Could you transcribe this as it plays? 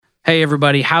Hey,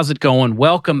 everybody, how's it going?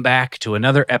 Welcome back to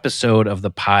another episode of the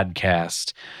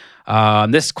podcast.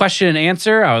 This question and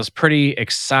answer, I was pretty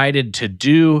excited to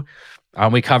do.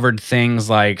 We covered things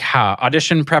like how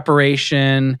audition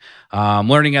preparation,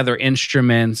 learning other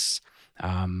instruments,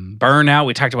 burnout.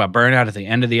 We talked about burnout at the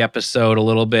end of the episode a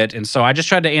little bit. And so I just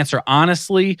tried to answer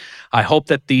honestly. I hope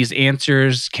that these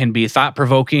answers can be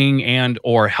thought-provoking and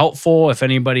or helpful if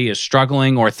anybody is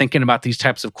struggling or thinking about these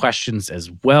types of questions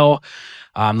as well.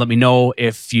 Let me know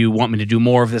if you want me to do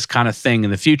more of this kind of thing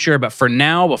in the future. But for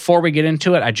now, before we get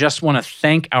into it, I just want to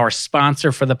thank our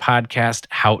sponsor for the podcast,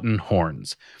 Houghton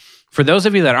Horns. For those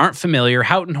of you that aren't familiar,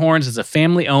 Houghton Horns is a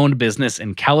family-owned business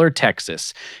in Keller,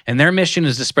 Texas, and their mission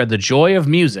is to spread the joy of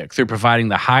music through providing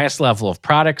the highest level of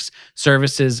products,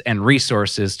 services, and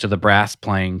resources to the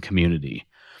brass-playing community.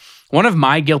 One of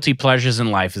my guilty pleasures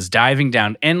in life is diving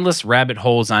down endless rabbit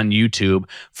holes on YouTube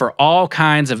for all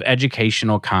kinds of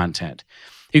educational content.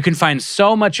 You can find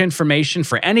so much information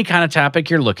for any kind of topic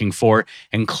you're looking for,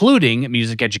 including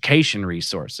music education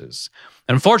resources.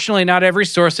 Unfortunately, not every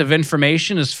source of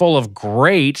information is full of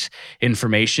great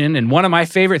information, and one of my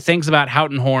favorite things about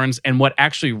Houghton Horns and what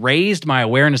actually raised my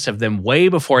awareness of them way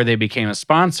before they became a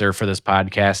sponsor for this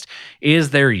podcast is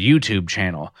their YouTube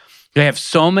channel. They have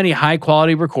so many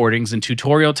high-quality recordings and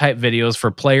tutorial-type videos for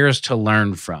players to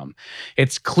learn from.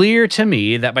 It's clear to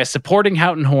me that by supporting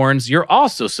Houghton Horns, you're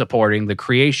also supporting the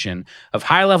creation of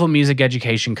high-level music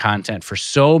education content for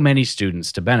so many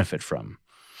students to benefit from.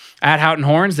 At Houghton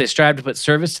Horns, they strive to put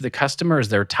service to the customer as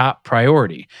their top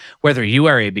priority. Whether you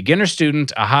are a beginner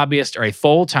student, a hobbyist, or a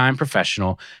full-time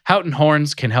professional, Houghton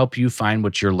Horns can help you find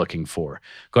what you're looking for.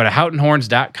 Go to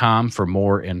houghtonhorns.com for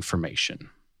more information.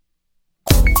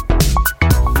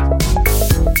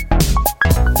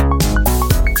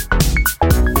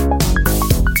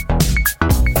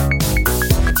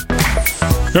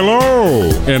 Hello,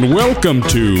 and welcome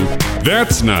to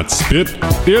That's Not Spit,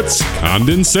 It's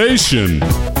Condensation.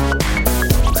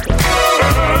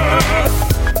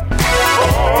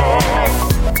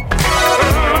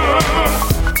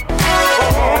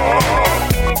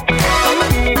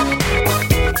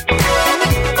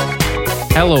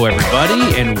 Hello,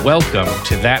 everybody, and welcome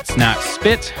to That's Not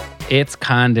Spit, It's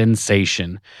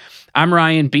Condensation. I'm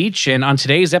Ryan Beach, and on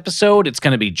today's episode, it's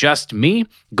going to be just me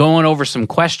going over some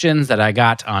questions that I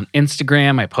got on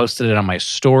Instagram. I posted it on my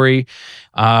story.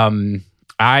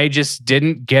 I just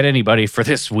didn't get anybody for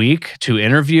this week to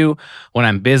interview when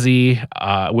I'm busy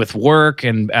with work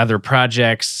and other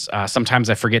projects. Sometimes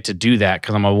I forget to do that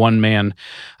because I'm a one-man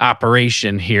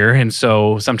operation here, and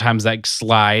so sometimes that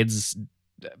slips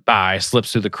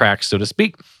through the cracks, so to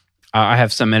speak. I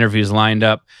have some interviews lined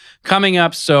up coming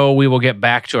up, so we will get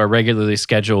back to our regularly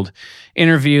scheduled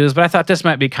interviews. But I thought this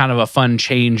might be kind of a fun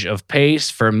change of pace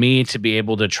for me to be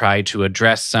able to try to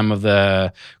address some of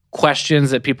the questions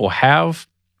that people have.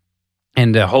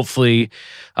 And hopefully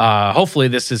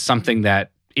this is something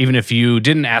that even if you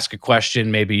didn't ask a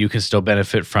question, maybe you can still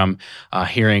benefit from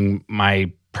hearing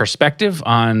my perspective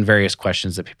on various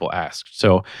questions that people asked.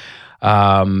 So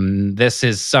this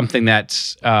is something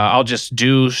that I'll just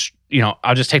do.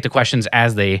 I'll just take the questions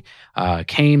as they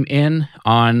came in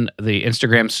on the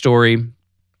Instagram story.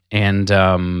 And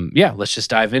let's just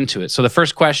dive into it. So the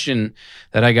first question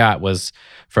that I got was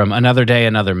from Another Day,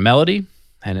 Another Melody.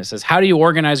 And it says, how do you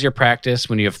organize your practice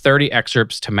when you have 30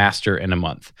 excerpts to master in a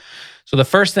month? So the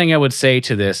first thing I would say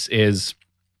to this is,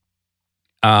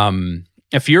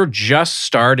 if you're just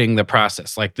starting the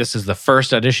process, like this is the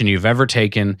first audition you've ever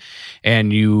taken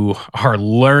and you are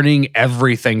learning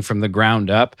everything from the ground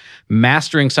up,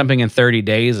 mastering something in 30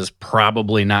 days is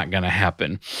probably not going to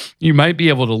happen. You might be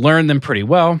able to learn them pretty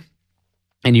well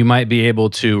and you might be able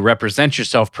to represent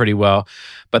yourself pretty well,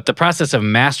 but the process of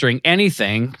mastering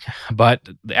anything, but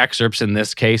the excerpts in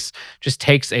this case, just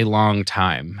takes a long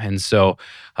time. And so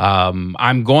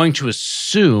I'm going to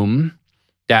assume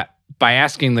that by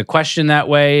asking the question that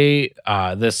way,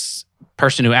 this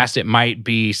person who asked it might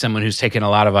be someone who's taken a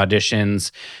lot of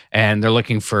auditions and they're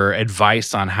looking for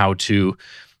advice on how to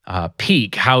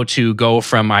peak, how to go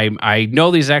from I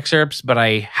know these excerpts, but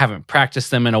I haven't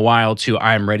practiced them in a while to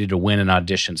I'm ready to win an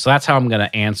audition. So that's how I'm going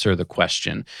to answer the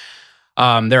question.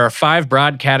 There are 5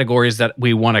 broad categories that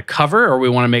we want to cover or we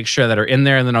want to make sure that are in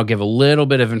there, and then I'll give a little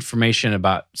bit of information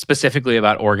specifically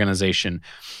about organization.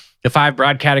 The 5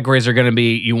 broad categories are going to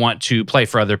be you want to play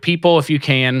for other people if you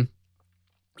can.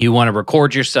 You want to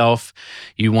record yourself.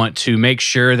 You want to make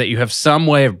sure that you have some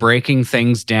way of breaking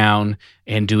things down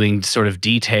and doing sort of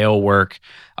detail work.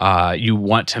 You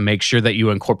want to make sure that you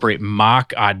incorporate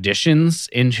mock auditions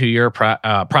into your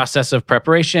process of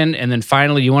preparation. And then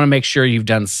finally, you want to make sure you've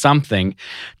done something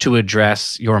to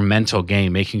address your mental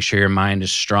game, making sure your mind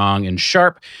is strong and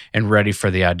sharp and ready for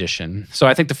the audition. So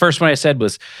I think the first one I said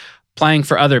was playing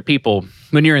for other people.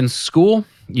 When you're in school,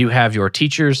 you have your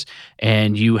teachers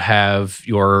and you have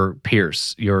your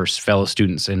peers, your fellow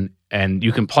students, and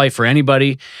you can play for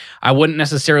anybody. I wouldn't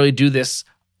necessarily do this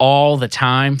all the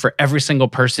time for every single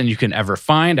person you can ever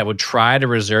find. I would try to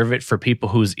reserve it for people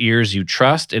whose ears you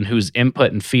trust and whose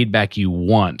input and feedback you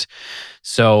want.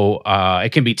 So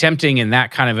it can be tempting in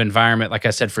that kind of environment, like I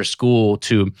said, for school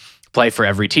to play for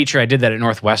every teacher. I did that at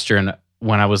Northwestern.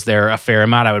 When I was there a fair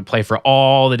amount, I would play for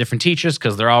all the different teachers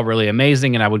because they're all really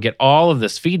amazing, and I would get all of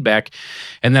this feedback,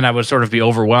 and then I would sort of be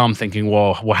overwhelmed thinking,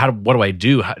 well, what do I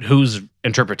do? Whose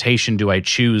interpretation do I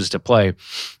choose to play?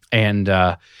 And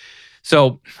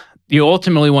so you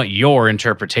ultimately want your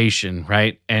interpretation,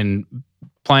 right? And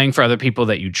playing for other people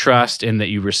that you trust and that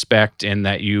you respect and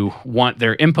that you want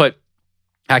their input,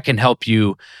 that can help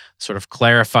you sort of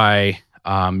clarify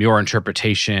your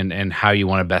interpretation and how you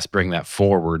want to best bring that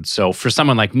forward. So for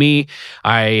someone like me,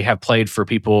 I have played for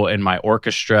people in my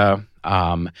orchestra.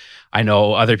 I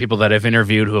know other people that I've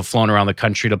interviewed who have flown around the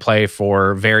country to play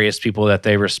for various people that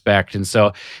they respect. And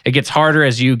so it gets harder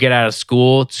as you get out of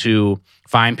school to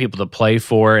find people to play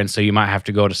for. And so you might have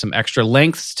to go to some extra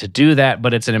lengths to do that,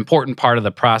 but it's an important part of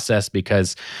the process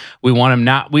because we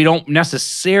don't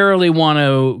necessarily want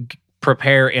to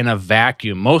prepare in a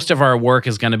vacuum. Most of our work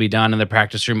is going to be done in the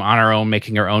practice room on our own,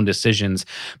 making our own decisions.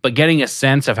 But getting a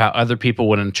sense of how other people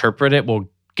would interpret it will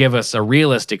give us a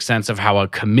realistic sense of how a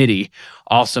committee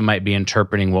also might be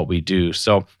interpreting what we do.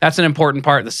 So that's an important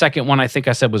part. The second one I think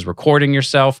I said was recording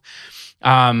yourself.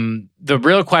 The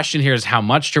real question here is how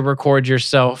much to record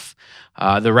yourself.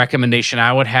 The recommendation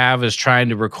I would have is trying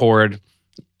to record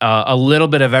a little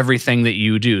bit of everything that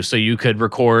you do. So you could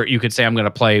say, I'm going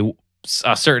to play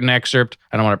a certain excerpt.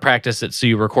 I don't want to practice it. So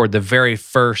you record the very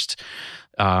first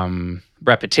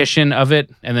repetition of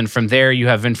it. And then from there, you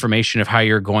have information of how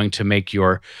you're going to make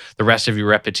the rest of your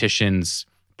repetitions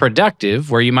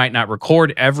productive, where you might not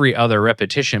record every other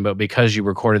repetition, but because you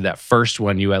recorded that first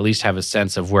one, you at least have a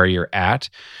sense of where you're at.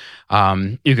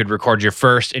 You could record your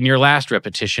first and your last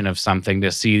repetition of something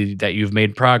to see that you've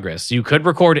made progress. You could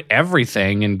record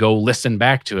everything and go listen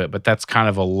back to it, but that's kind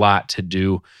of a lot to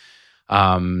do.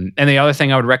 And the other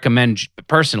thing I would recommend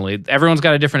personally, everyone's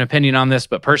got a different opinion on this,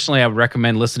 but personally, I would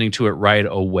recommend listening to it right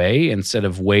away instead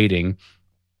of waiting,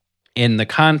 in the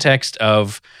context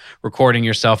of recording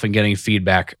yourself and getting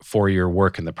feedback for your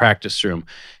work in the practice room.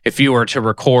 If you were to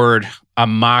record a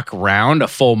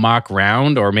full mock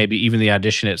round, or maybe even the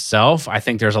audition itself, I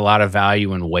think there's a lot of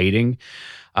value in waiting,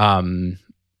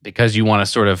 because you want to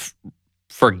sort of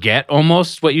forget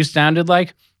almost what you sounded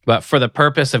like. But for the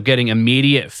purpose of getting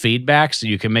immediate feedback so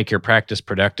you can make your practice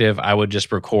productive, I would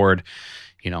just record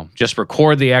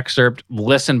the excerpt,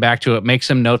 listen back to it, make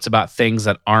some notes about things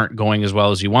that aren't going as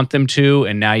well as you want them to,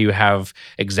 and now you have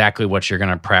exactly what you're going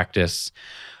to practice.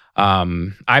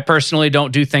 I personally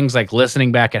don't do things like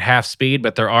listening back at half speed,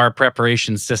 but there are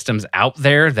preparation systems out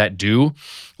there that do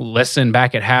listen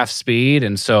back at half speed.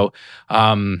 And so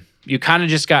you kind of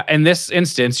just in this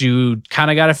instance, you kind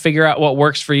of got to figure out what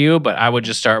works for you, but I would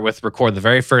just start with record the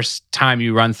very first time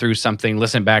you run through something,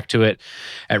 listen back to it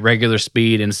at regular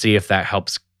speed and see if that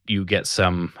helps you get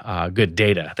some good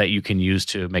data that you can use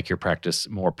to make your practice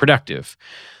more productive.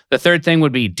 The third thing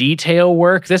would be detail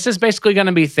work. This is basically going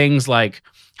to be things like,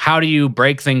 how do you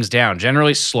break things down?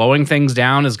 Generally, slowing things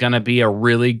down is going to be a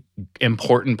really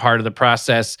important part of the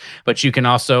process, but you can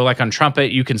also, like on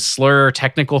trumpet, you can slur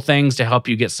technical things to help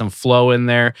you get some flow in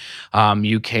there.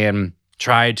 You can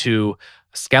try to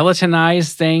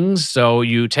skeletonize things. So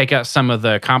you take out some of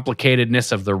the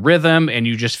complicatedness of the rhythm and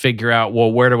you just figure out,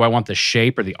 well, where do I want the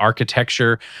shape or the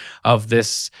architecture of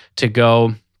this to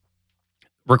go?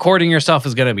 Recording yourself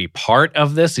is going to be part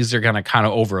of this. These are going to kind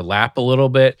of overlap a little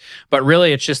bit, but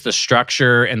really it's just the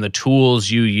structure and the tools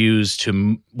you use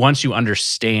to, once you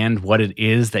understand what it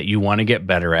is that you want to get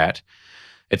better at,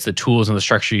 it's the tools and the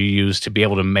structure you use to be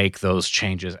able to make those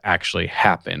changes actually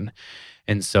happen.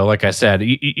 And so, like I said,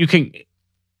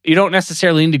 you don't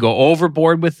necessarily need to go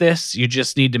overboard with this. You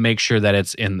just need to make sure that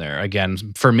it's in there. Again,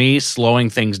 for me, slowing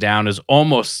things down is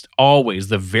almost always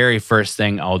the very first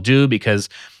thing I'll do, because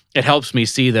it helps me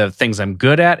see the things I'm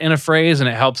good at in a phrase, and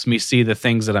it helps me see the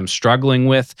things that I'm struggling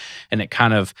with, and it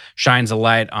kind of shines a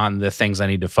light on the things I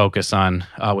need to focus on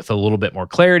with a little bit more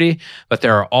clarity. But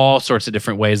there are all sorts of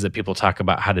different ways that people talk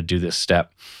about how to do this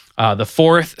step. The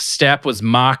fourth step was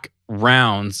mock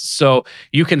rounds. So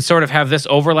you can sort of have this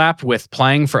overlap with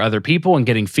playing for other people and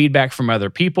getting feedback from other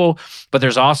people, but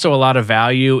there's also a lot of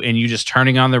value in you just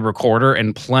turning on the recorder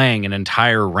and playing an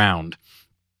entire round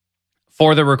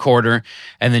for the recorder,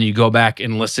 and then you go back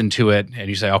and listen to it and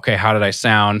you say, okay, how did I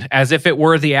sound? As if it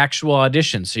were the actual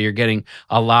audition. So you're getting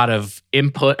a lot of a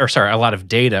lot of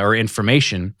data or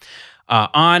information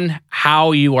on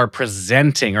how you are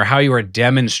presenting or how you are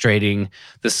demonstrating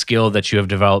the skill that you have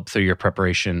developed through your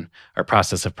preparation or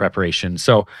process of preparation.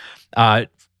 So I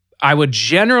would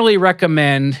generally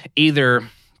recommend either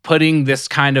putting this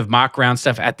kind of mock round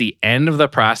stuff at the end of the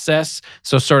process.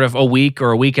 So sort of a week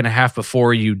or a week and a half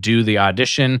before you do the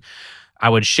audition, I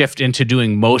would shift into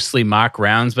doing mostly mock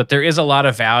rounds, but there is a lot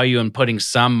of value in putting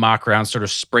some mock rounds, sort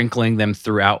of sprinkling them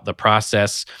throughout the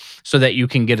process so that you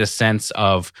can get a sense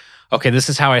of, okay, this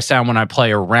is how I sound when I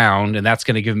play a round, and that's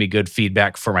going to give me good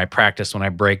feedback for my practice when I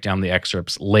break down the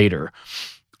excerpts later.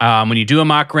 When you do a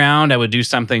mock round, I would do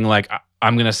something like,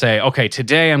 I'm going to say, okay,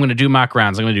 today I'm going to do mock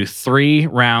rounds. I'm going to do 3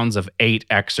 rounds of 8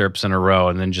 excerpts in a row,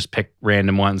 and then just pick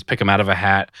random ones, pick them out of a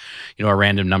hat, a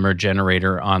random number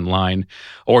generator online.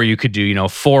 Or you could do,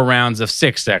 4 rounds of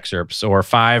 6 excerpts or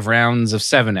 5 rounds of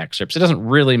 7 excerpts. It doesn't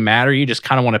really matter. You just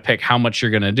kind of want to pick how much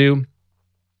you're going to do,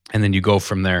 and then you go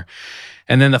from there.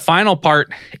 And then the final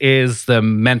part is the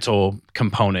mental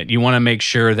component. You want to make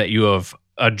sure that you have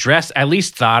at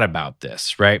least thought about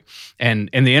this, right? And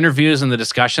in the interviews and the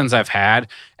discussions I've had,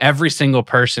 every single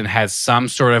person has some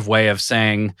sort of way of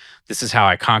saying, this is how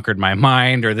I conquered my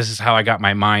mind, or this is how I got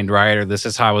my mind right, or this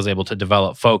is how I was able to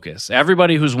develop focus.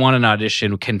 Everybody who's won an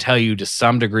audition can tell you to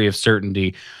some degree of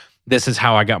certainty, this is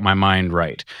how I got my mind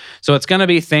right. So it's going to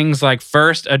be things like,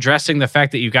 first, addressing the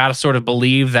fact that you got to sort of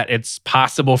believe that it's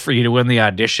possible for you to win the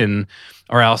audition,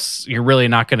 or else you're really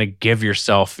not going to you're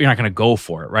not going to go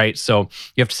for it, right? So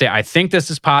you have to say, I think this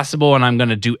is possible, and I'm going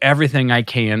to do everything I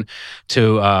can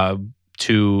to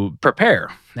prepare.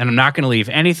 And I'm not going to leave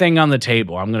anything on the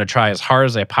table. I'm going to try as hard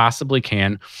as I possibly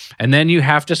can. And then you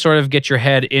have to sort of get your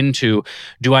head into,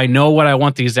 do I know what I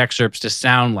want these excerpts to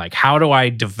sound like? How do I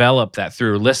develop that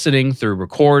through listening, through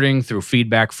recording, through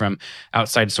feedback from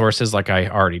outside sources like I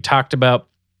already talked about?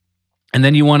 And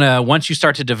then you want to, once you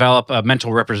start to develop a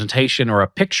mental representation or a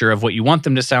picture of what you want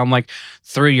them to sound like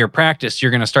through your practice,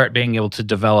 you're going to start being able to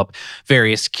develop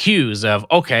various cues of,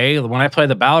 okay, when I play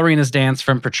the ballerina's dance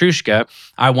from Petrushka,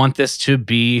 I want this to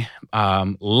be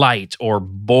light or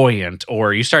buoyant,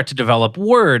 or you start to develop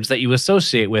words that you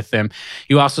associate with them.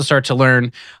 You also start to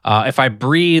learn, if I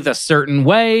breathe a certain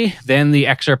way, then the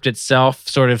excerpt itself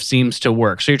sort of seems to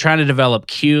work. So you're trying to develop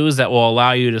cues that will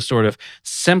allow you to sort of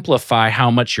simplify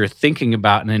how much you're thinking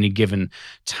about in any given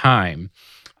time,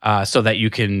 so that you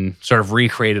can sort of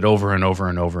recreate it over and over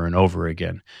and over and over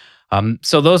again.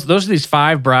 So those are these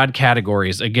 5 broad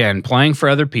categories. Again, playing for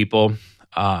other people,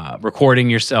 recording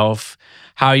yourself,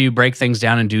 how you break things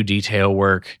down and do detail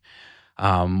work.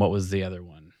 What was the other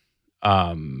one?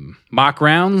 Mock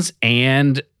rounds,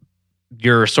 and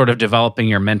you're sort of developing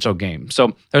your mental game.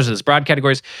 So those are these broad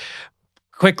categories.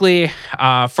 Quickly,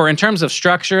 in terms of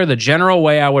structure, the general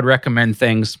way I would recommend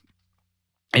things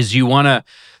is the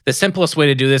simplest way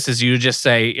to do this is you just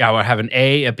say, I would have an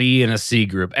A, a B, and a C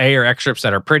group. A are excerpts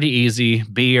that are pretty easy.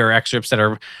 B are excerpts that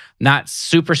are not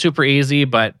super, super easy,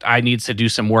 but I need to do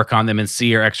some work on them. And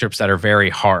C are excerpts that are very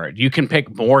hard. You can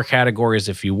pick more categories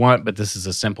if you want, but this is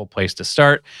a simple place to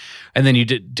start. And then you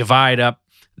divide up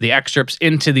the excerpts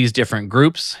into these different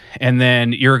groups. And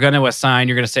then you're going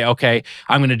to say, okay,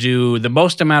 I'm going to do the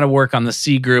most amount of work on the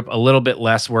C group, a little bit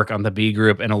less work on the B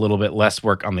group, and a little bit less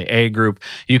work on the A group.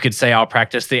 You could say, I'll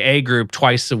practice the A group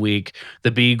twice a week, the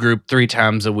B group 3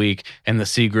 times a week, and the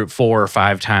C group 4 or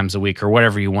 5 times a week, or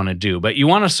whatever you want to do. But you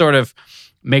want to sort of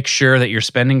make sure that you're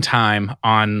spending time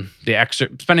on the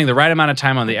excerpt, spending the right amount of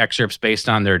time on the excerpts based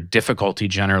on their difficulty,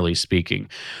 generally speaking.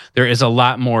 There is a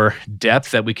lot more depth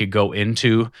that we could go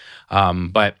into,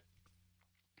 but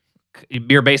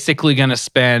you're basically going to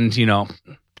spend,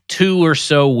 2 or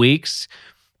so weeks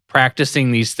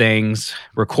practicing these things,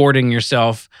 recording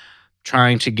yourself,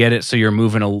 trying to get it so you're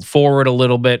moving forward a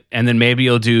little bit. And then maybe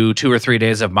you'll do 2 or 3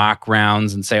 days of mock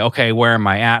rounds and say, okay, where am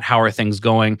I at? How are things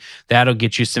going? That'll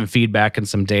get you some feedback and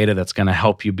some data that's going to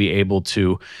help you be able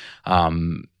to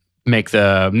make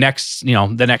the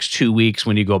next 2 weeks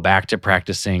when you go back to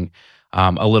practicing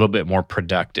a little bit more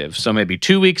productive. So maybe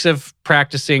 2 weeks of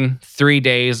practicing, 3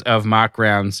 days of mock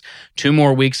rounds, 2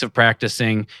 more weeks of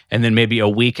practicing, and then maybe a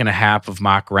week and a half of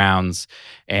mock rounds.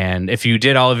 And if you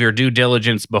did all of your due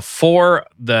diligence before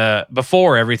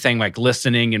everything, like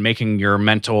listening and making your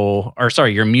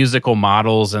your musical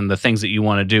models and the things that you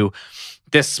want to do,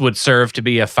 this would serve to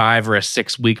be a 5 or a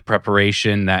 6 week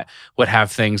preparation that would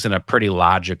have things in a pretty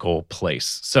logical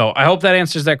place. So I hope that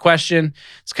answers that question.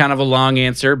 It's kind of a long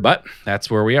answer, but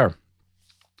that's where we are.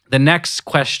 The next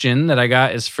question that I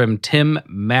got is from Tim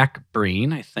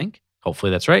MacBreen, I think.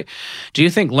 Hopefully that's right. Do you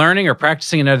think learning or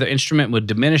practicing another instrument would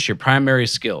diminish your primary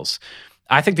skills?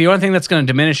 I think the only thing that's going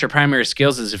to diminish your primary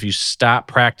skills is if you stop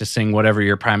practicing whatever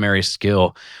your primary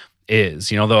skill is.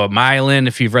 Though Myelin,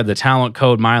 if you've read the talent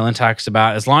code, Myelin talks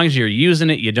about as long as you're using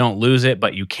it, you don't lose it,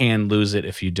 but you can lose it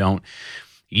if you don't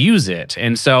use it.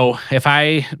 And so if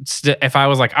I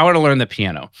was like, I want to learn the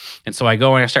piano, and so I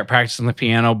go and I start practicing the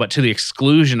piano, but to the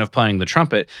exclusion of playing the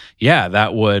trumpet,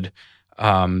 that would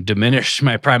diminish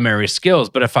my primary skills.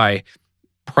 But if I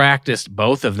practiced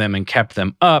both of them and kept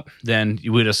them up, then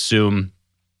you would assume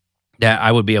that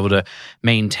I would be able to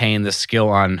maintain the skill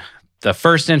on the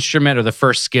first instrument or the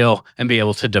first skill and be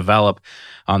able to develop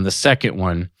on the second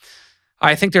one.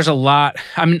 I think there's a lot.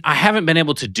 I haven't been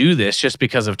able to do this just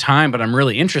because of time, but I'm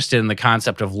really interested in the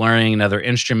concept of learning another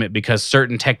instrument because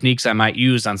certain techniques I might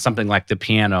use on something like the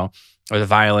piano or the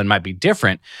violin might be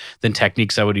different than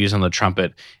techniques I would use on the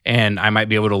trumpet. And I might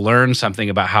be able to learn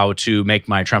something about how to make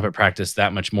my trumpet practice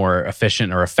that much more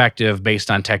efficient or effective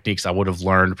based on techniques I would have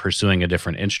learned pursuing a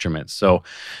different instrument. So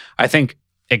I think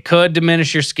it could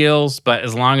diminish your skills, but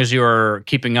as long as you're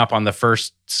keeping up on the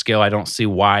first skill, I don't see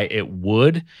why it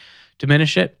would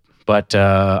diminish it. But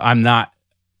I'm not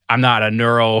a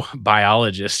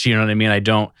neurobiologist. You know what I mean?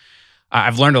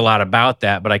 I've learned a lot about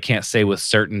that, but I can't say with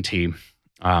certainty.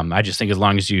 I just think as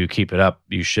long as you keep it up,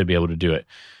 you should be able to do it.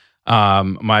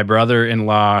 My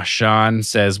brother-in-law, Sean,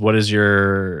 says, what is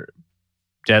your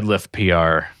deadlift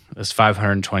PR? It's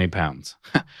 520 pounds.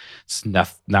 It's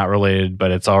not related,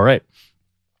 but it's all right.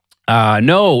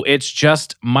 No, it's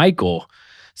just Michael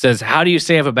says, how do you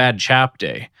say I have a bad chop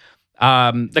day?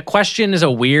 The question is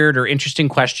a weird or interesting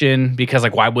question because,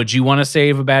 why would you want to say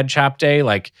you have a bad chop day?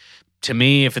 To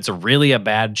me, if it's a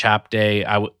bad chop day,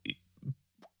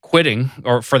 quitting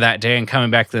or for that day and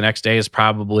coming back the next day is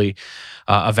probably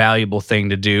a valuable thing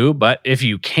to do. But if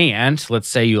you can't, let's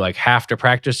say you have to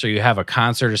practice or you have a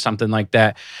concert or something like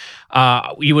that,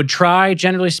 you would try,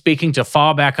 generally speaking, to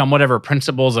fall back on whatever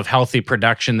principles of healthy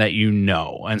production that you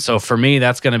know. And so for me,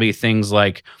 that's going to be things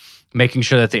like making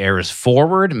sure that the air is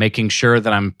forward, making sure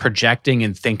that I'm projecting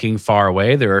and thinking far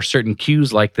away. There are certain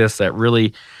cues like this that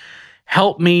really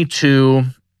help me to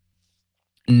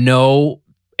know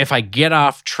if I get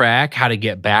off track, how to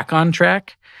get back on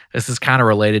track. This is kind of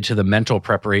related to the mental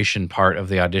preparation part of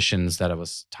the auditions that I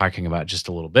was talking about just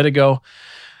a little bit ago.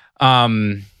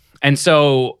 And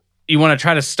so you want to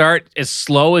try to start as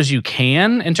slow as you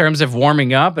can in terms of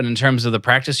warming up and in terms of the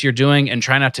practice you're doing, and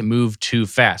try not to move too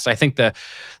fast. I think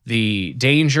the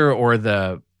danger or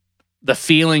the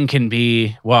feeling can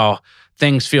be, well,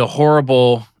 things feel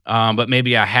horrible, but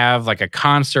maybe I have a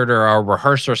concert or a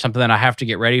rehearsal or something that I have to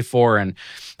get ready for, and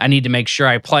I need to make sure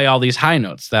I play all these high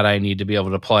notes that I need to be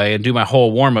able to play and do my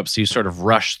whole warm-up, so you sort of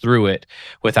rush through it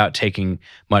without taking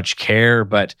much care.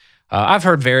 But I've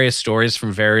heard various stories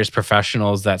from various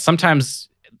professionals that sometimes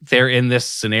they're in this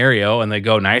scenario and they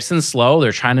go nice and slow.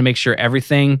 They're trying to make sure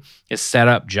everything is set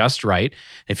up just right.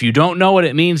 If you don't know what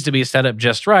it means to be set up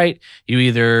just right, you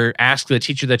either ask the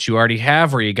teacher that you already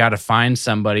have, or you got to find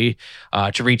somebody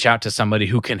to reach out to somebody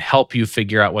who can help you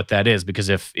figure out what that is. Because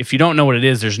if you don't know what it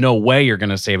is, there's no way you're going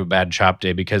to save a bad chop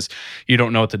day because you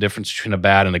don't know what the difference between a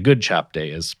bad and a good chop day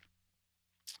is.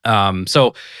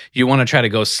 So you want to try to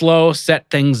go slow, set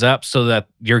things up so that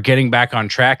you're getting back on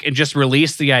track, and just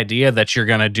release the idea that you're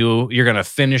going to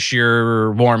finish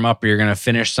your warm up, or you're going to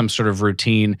finish some sort of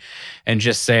routine, and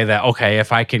just say that, okay,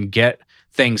 if I can get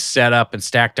things set up and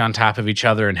stacked on top of each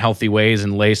other in healthy ways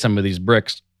and lay some of these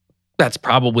bricks, that's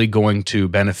probably going to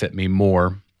benefit me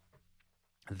more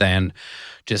than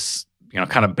just,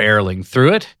 kind of barreling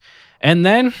through it. And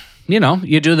then,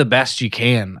 you do the best you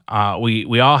can.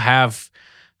 We all have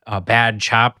bad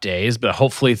chop days, but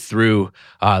hopefully through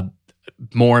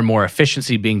more and more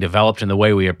efficiency being developed in the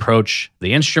way we approach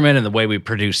the instrument and the way we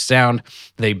produce sound,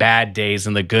 the bad days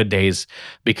and the good days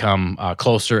become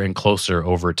closer and closer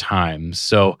over time.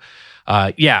 So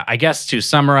I guess to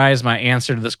summarize my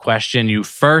answer to this question, you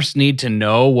first need to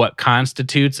know what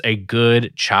constitutes a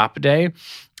good chop day.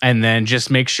 And then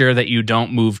just make sure that you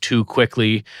don't move too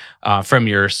quickly from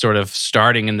your sort of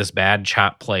starting in this bad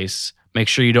chop place. Make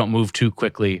sure you don't move too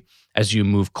quickly as you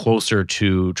move closer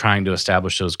to trying to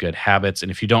establish those good habits. And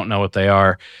if you don't know what they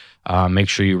are, make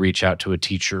sure you reach out to a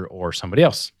teacher or somebody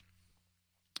else.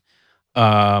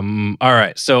 All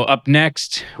right. So up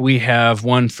next, we have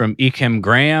one from Ekim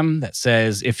Graham that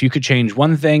says, if you could change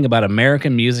one thing about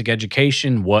American music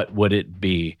education, what would it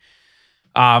be?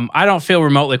 I don't feel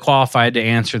remotely qualified to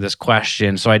answer this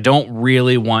question, so I don't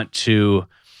really want to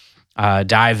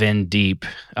dive in deep.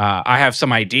 I have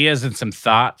some ideas and some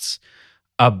thoughts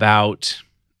about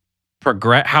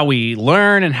how we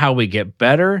learn and how we get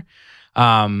better,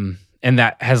 and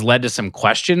that has led to some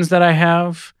questions that I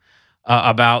have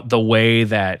about the way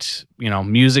that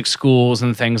music schools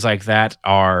and things like that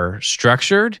are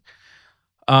structured.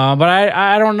 But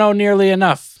I don't know nearly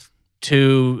enough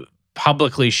to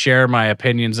publicly share my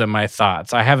opinions and my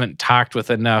thoughts. I haven't talked with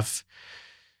enough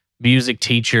music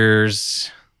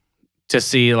teachers to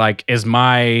see are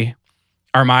my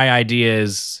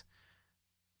ideas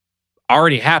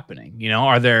already happening?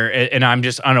 Are there, and I'm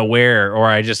just unaware, or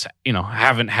I just,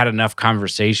 haven't had enough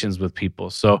conversations with people.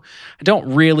 So I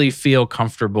don't really feel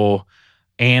comfortable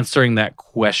answering that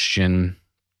question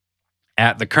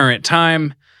at the current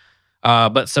time.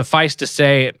 But suffice to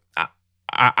say,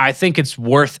 I think it's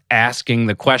worth asking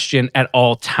the question at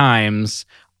all times,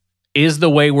 is the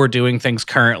way we're doing things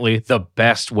currently the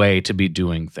best way to be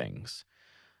doing things?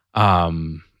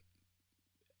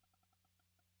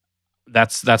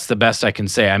 That's the best I can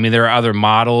say. I mean, there are other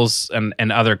models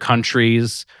and other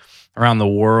countries around the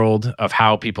world of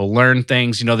how people learn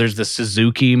things. There's the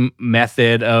Suzuki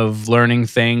method of learning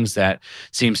things that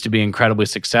seems to be incredibly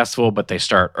successful, but they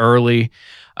start early.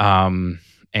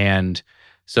 And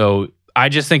so I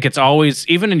just think it's always,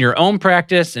 even in your own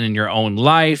practice and in your own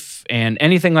life and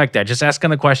anything like that, just asking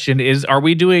the question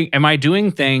am I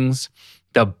doing things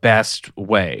the best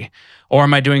way? Or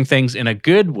am I doing things in a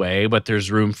good way, but there's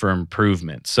room for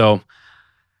improvement? So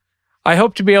I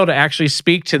hope to be able to actually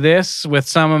speak to this with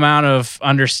some amount of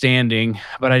understanding,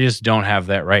 but I just don't have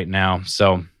that right now.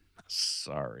 So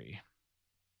sorry.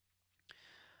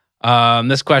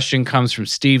 This question comes from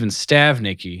Steven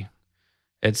Stavnicki.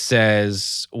 It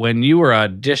says, when you were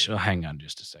hang on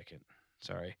just a second.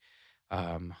 Sorry.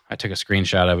 I took a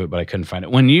screenshot of it, but I couldn't find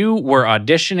it. When you were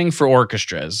auditioning for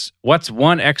orchestras, what's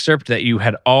one excerpt that you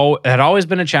had always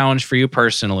been a challenge for you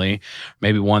personally,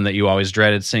 maybe one that you always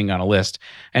dreaded seeing on a list,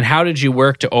 and how did you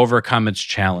work to overcome its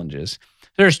challenges?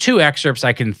 There's two excerpts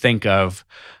I can think of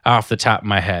off the top of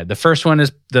my head. The first one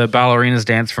is the ballerina's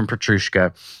dance from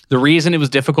Petrushka. The reason it was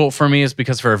difficult for me is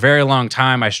because for a very long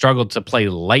time, I struggled to play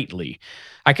lightly.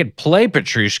 I could play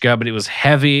Petrushka, but it was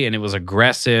heavy and it was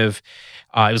aggressive.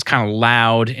 It was kind of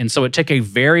loud. And so it took a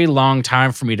very long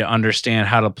time for me to understand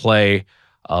how to play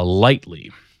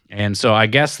lightly. And so I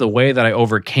guess the way that I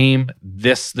overcame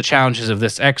the challenges of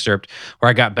this excerpt, where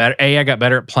I got better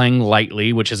at playing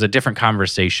lightly, which is a different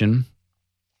conversation,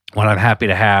 what I'm happy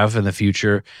to have in the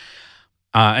future.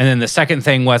 And then the second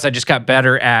thing was I just got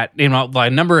better at, a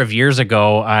number of years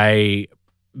ago,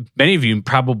 many of you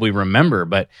probably remember,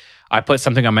 but I put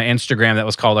something on my Instagram that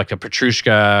was called like a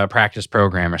Petrushka practice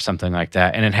program or something like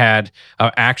that. And it had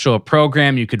an actual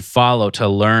program you could follow to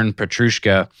learn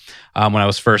Petrushka when I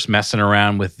was first messing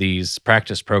around with these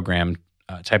practice program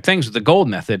type things with the Gold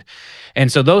method.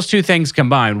 And so those two things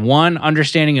combined, one,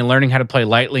 understanding and learning how to play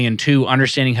lightly, and two,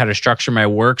 understanding how to structure my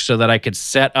work so that I could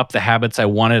set up the habits I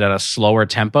wanted at a slower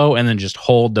tempo and then just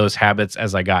hold those habits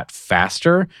as I got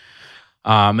faster.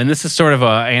 And this is sort of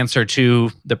an answer to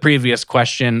the previous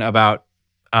question about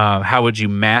how would you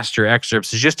master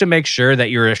excerpts, is just to make sure that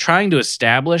you're trying to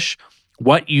establish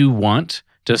what you want,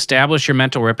 to establish your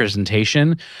mental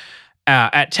representation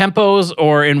at tempos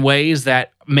or in ways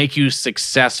that make you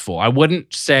successful. I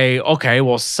wouldn't say, okay,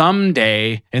 well,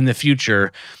 someday in the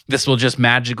future, this will just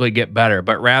magically get better,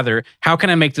 but rather, how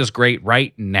can I make this great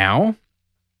right now?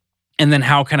 And then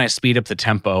how can I speed up the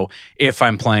tempo if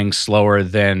I'm playing slower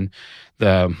than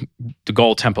the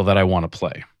goal tempo that I want to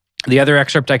play? The other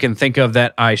excerpt I can think of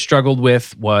that I struggled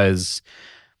with was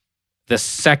the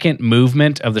second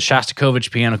movement of the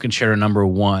Shostakovich Piano Concerto No.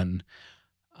 1.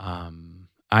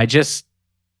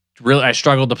 I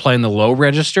struggled to play in the low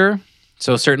register.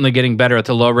 So certainly getting better at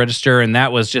the low register. And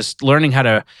that was just learning how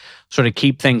to sort of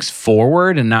keep things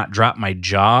forward and not drop my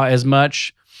jaw as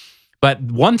much. But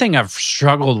one thing I've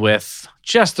struggled with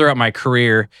just throughout my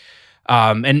career,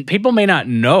 and people may not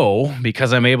know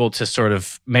because I'm able to sort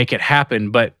of make it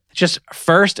happen, but just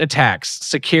first attacks,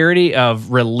 security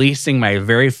of releasing my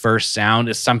very first sound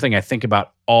is something I think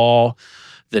about all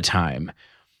the time.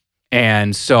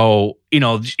 And so,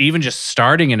 even just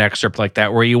starting an excerpt like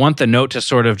that, where you want the note to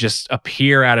sort of just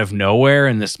appear out of nowhere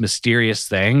in this mysterious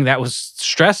thing, that was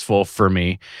stressful for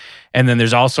me. And then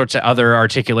there's all sorts of other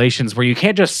articulations where you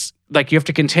can't just, you have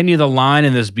to continue the line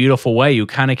in this beautiful way. You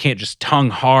kind of can't just tongue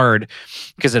hard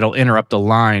because it'll interrupt the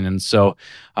line. And so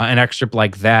an excerpt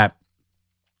like that,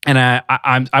 and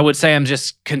I would say I'm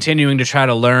just continuing to try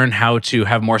to learn how to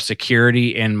have more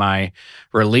security in my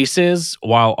releases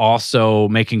while also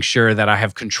making sure that I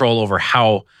have control over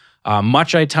how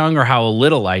much I tongue or how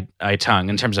little I tongue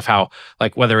in terms of how,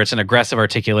 whether it's an aggressive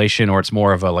articulation or it's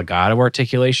more of a legato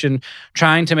articulation,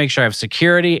 trying to make sure I have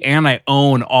security and I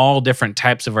own all different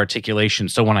types of articulation.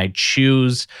 So when I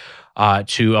choose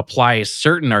to apply a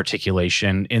certain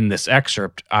articulation in this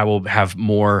excerpt, I will have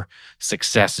more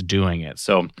success doing it.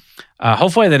 So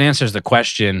hopefully that answers the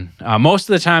question. Most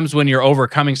of the times when you're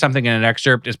overcoming something in an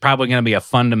excerpt, it's probably going to be a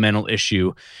fundamental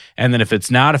issue. And then if it's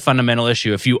not a fundamental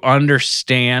issue, if you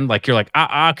understand, you're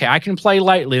okay, I can play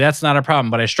lightly, that's not a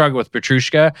problem, but I struggle with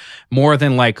Petrushka, more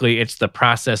than likely it's the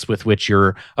process with which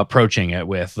you're approaching it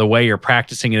with. The way you're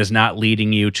practicing it is not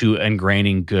leading you to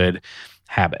ingraining good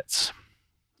habits.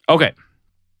 Okay,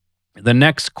 the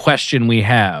next question we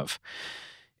have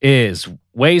is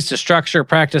ways to structure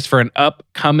practice for an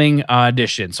upcoming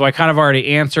audition. So I kind of already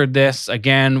answered this.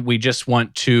 Again, we just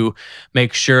want to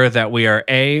make sure that we are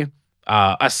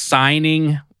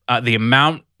assigning the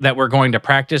amount that we're going to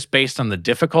practice based on the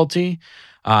difficulty.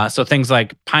 So things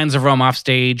like Pines of Rome off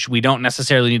stage, we don't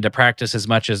necessarily need to practice as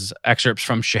much as excerpts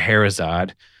from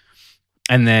Scheherazade.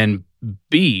 And then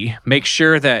B, make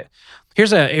sure that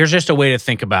here's just a way to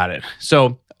think about it.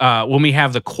 So when we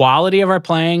have the quality of our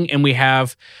playing and we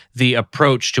have the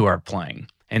approach to our playing.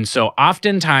 And so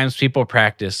oftentimes people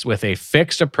practice with a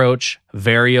fixed approach,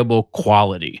 variable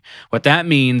quality. What that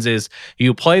means is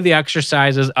you play the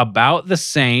exercises about the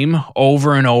same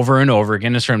over and over and over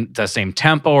again. It's from the same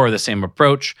tempo or the same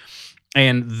approach.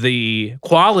 And the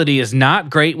quality is not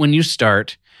great when you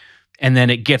start, and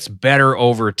then it gets better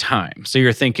over time. So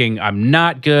you're thinking, I'm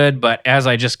not good, but as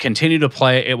I just continue to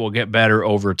play, it will get better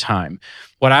over time.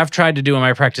 What I've tried to do in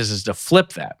my practice is to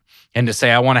flip that and to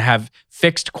say I want to have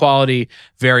fixed quality,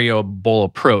 variable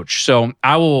approach. So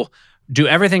I will do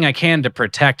everything I can to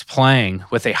protect playing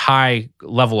with a high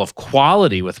level of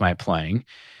quality with my playing.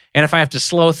 And if I have to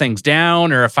slow things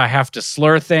down, or if I have to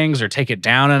slur things or take it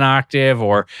down an octave,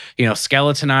 or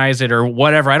skeletonize it or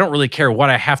whatever, I don't really care what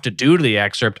I have to do to the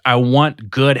excerpt. I want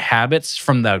good habits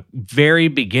from the very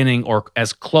beginning, or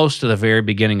as close to the very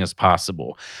beginning as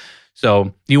possible.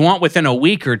 So you want within a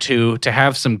week or two to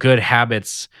have some good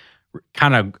habits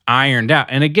kind of ironed out.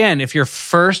 And again, if you're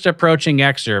first approaching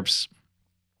excerpts,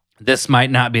 this might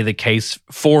not be the case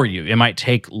for you. It might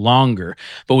take longer,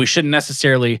 but we shouldn't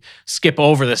necessarily skip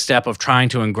over the step of trying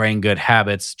to ingrain good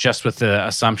habits just with the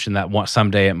assumption that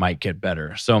someday it might get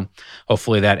better. So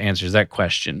hopefully that answers that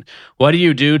question. What do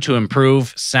you do to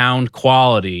improve sound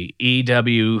quality?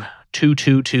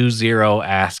 EW2220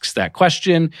 asks that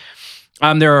question.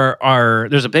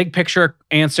 There's a big picture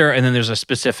answer and then there's a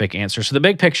specific answer. So the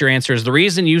big picture answer is the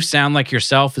reason you sound like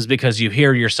yourself is because you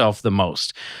hear yourself the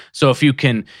most. So if you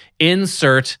can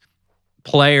insert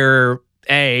player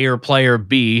A or player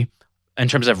B in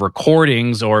terms of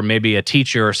recordings, or maybe a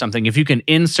teacher or something, if you can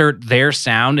insert their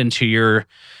sound into your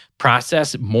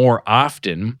process more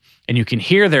often, and you can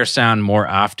hear their sound more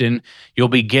often, you'll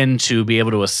begin to be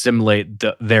able to assimilate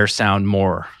their sound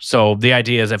more. So the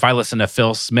idea is if I listen to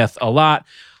Phil Smith a lot,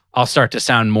 I'll start to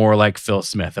sound more like Phil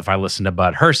Smith. If I listen to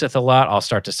Bud Herseth a lot, I'll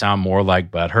start to sound more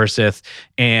like Bud Herseth,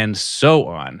 and so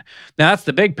on. Now, that's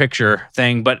the big picture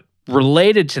thing, but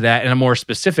related to that and a more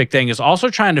specific thing is also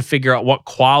trying to figure out what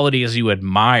qualities you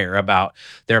admire about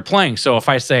their playing. So if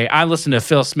I say, I listen to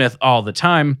Phil Smith all the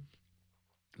time,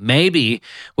 maybe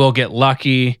we'll get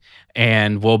lucky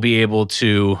and we'll be able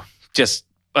to just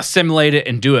assimilate it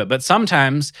and do it. But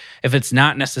sometimes if it's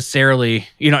not necessarily,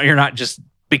 you're not just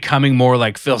becoming more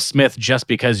like Phil Smith just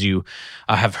because you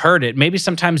have heard it. Maybe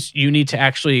sometimes you need to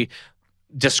actually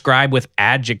describe with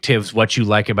adjectives what you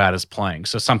like about his playing.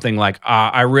 So something like,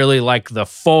 I really like the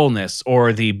fullness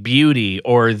or the beauty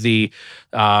or the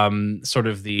sort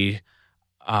of the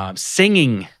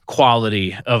singing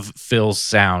quality of Phil's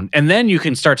sound. And then you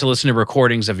can start to listen to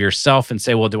recordings of yourself and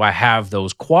say, well, do I have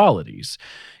those qualities?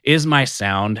 Is my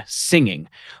sound singing?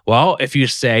 Well, if you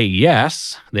say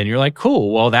yes, then you're like,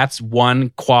 cool. Well, that's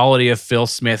one quality of Phil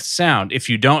Smith's sound. If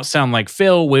you don't sound like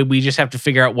Phil, we just have to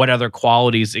figure out what other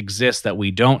qualities exist that we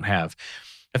don't have.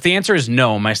 If the answer is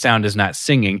no, my sound is not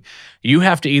singing, you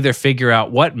have to either figure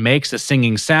out what makes a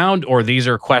singing sound, or these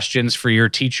are questions for your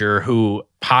teacher who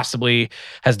possibly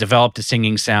has developed a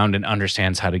singing sound and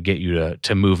understands how to get you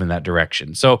to move in that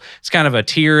direction. So it's kind of a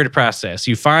tiered process.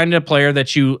 You find a player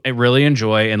that you really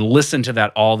enjoy and listen to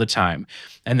that all the time,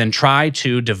 and then try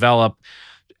to develop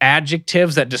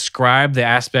adjectives that describe the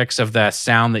aspects of that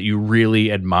sound that you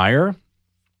really admire.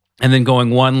 And then going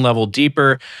one level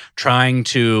deeper, trying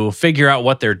to figure out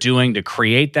what they're doing to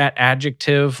create that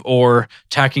adjective, or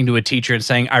talking to a teacher and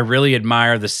saying, I really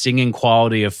admire the singing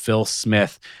quality of Phil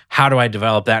Smith. How do I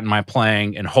develop that in my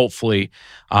playing? And hopefully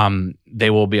they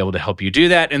will be able to help you do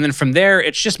that. And then from there,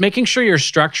 it's just making sure you're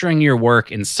structuring your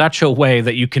work in such a way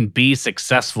that you can be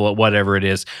successful at whatever it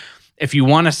is. If you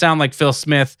want to sound like Phil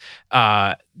Smith,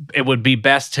 it would be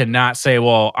best to not say,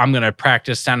 well, I'm going to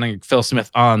practice sounding like Phil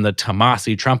Smith on the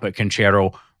Tomasi trumpet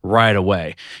concerto right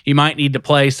away. You might need to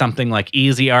play something like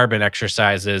easy arbit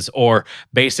exercises or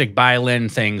basic violin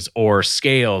things or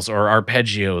scales or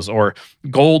arpeggios or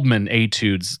Goldman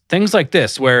etudes, things like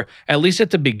this, where at least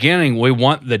at the beginning, we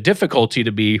want the difficulty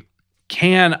to be,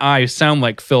 can I sound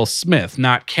like Phil Smith,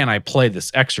 not can I play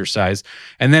this exercise?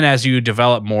 And then as you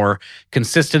develop more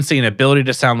consistency and ability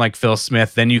to sound like Phil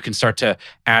Smith, then you can start to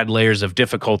add layers of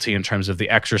difficulty in terms of the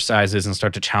exercises and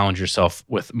start to challenge yourself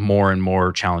with more and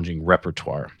more challenging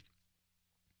repertoire.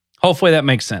 Hopefully that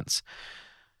makes sense.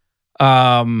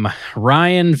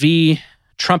 Ryan V.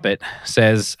 Trumpet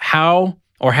says, how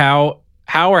or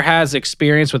has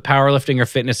experience with powerlifting or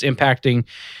fitness impacted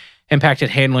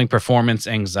handling performance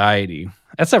anxiety?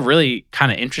 That's a really kind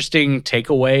of interesting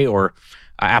takeaway or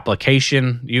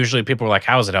application. Usually people are like,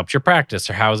 how has it helped your practice,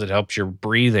 or how has it helped your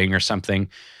breathing or something?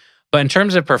 But in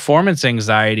terms of performance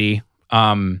anxiety,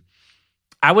 I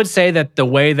would say that the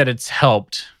way that it's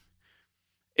helped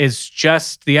is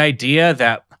just the idea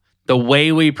that the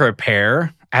way we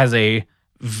prepare has a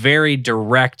very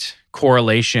direct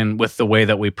correlation with the way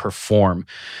that we perform.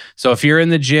 So if you're in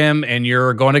the gym and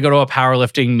you're going to go to a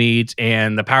powerlifting meet,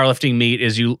 and the powerlifting meet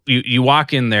is you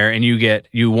walk in there and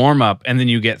you warm up, and then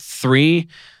you get 3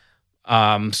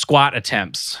 squat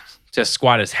attempts to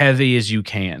squat as heavy as you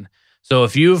can. So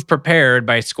if you've prepared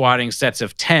by squatting sets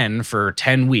of 10 for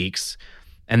 10 weeks,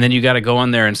 and then you got to go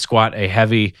in there and squat a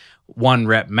heavy 1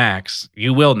 rep max,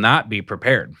 you will not be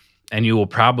prepared. And you will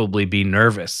probably be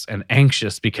nervous and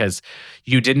anxious because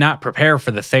you did not prepare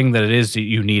for the thing that it is that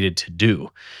you needed to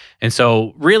do. And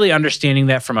so really understanding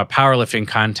that from a powerlifting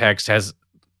context is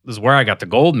where I got the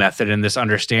GOLD method, in this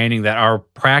understanding that our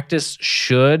practice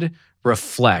should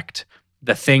reflect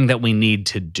the thing that we need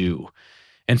to do.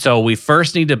 And so we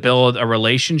first need to build a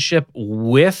relationship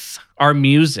with our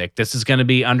music. This is going to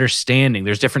be understanding.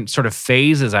 There's different sort of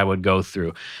phases I would go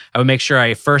through. I would make sure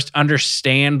I first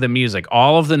understand the music,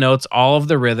 all of the notes, all of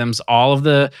the rhythms, all of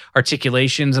the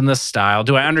articulations and the style.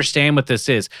 Do I understand what this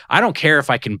is? I don't care if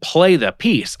I can play the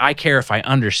piece. I care if I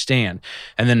understand.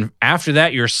 And then after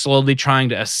that, you're slowly trying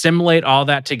to assimilate all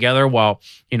that together while,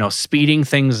 speeding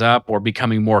things up or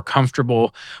becoming more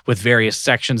comfortable with various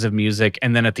sections of music.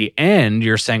 And then at the end,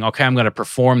 you're saying, okay, I'm going to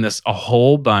perform this a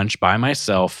whole bunch by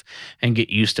myself and get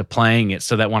used to playing it,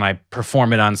 so that when I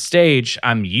perform it on stage,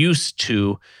 I'm used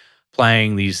to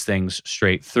playing these things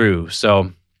straight through.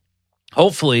 So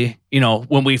hopefully,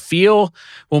 when we've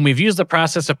used the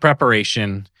process of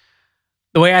preparation,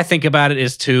 the way I think about it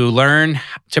is to learn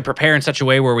to prepare in such a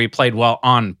way where we played well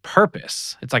on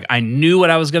purpose. It's like I knew what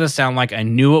I was going to sound like. I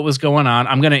knew what was going on.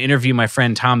 I'm going to interview my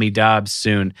friend Tommy Dobbs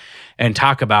soon and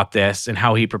talk about this and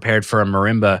how he prepared for a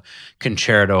marimba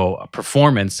concerto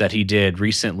performance that he did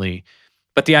recently.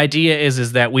 But the idea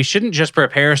is that we shouldn't just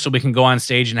prepare so we can go on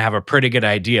stage and have a pretty good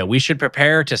idea. We should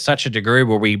prepare to such a degree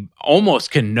where we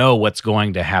almost can know what's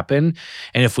going to happen.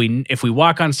 And if we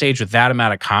walk on stage with that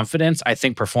amount of confidence, I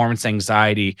think performance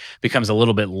anxiety becomes a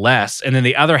little bit less. And then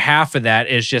the other half of that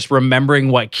is just remembering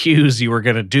what cues you were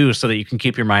going to do so that you can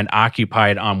keep your mind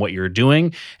occupied on what you're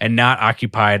doing and not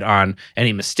occupied on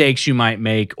any mistakes you might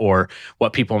make or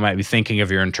what people might be thinking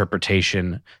of your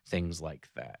interpretation, things like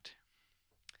that.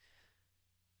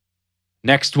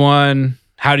 Next one,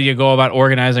 how do you go about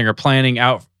organizing or planning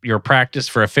out your practice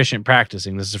for efficient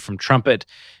practicing? This is from Trumpet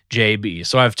JB.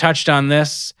 So I've touched on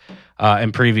this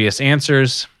in previous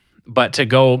answers, but to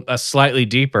go a slightly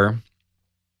deeper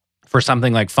for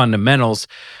something like fundamentals,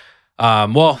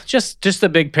 just the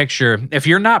big picture. If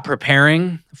you're not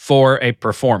preparing for a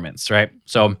performance, right?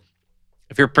 So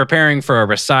if you're preparing for a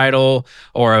recital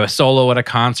or a solo at a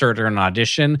concert or an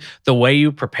audition, the way you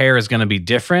prepare is going to be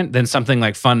different than something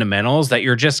like fundamentals that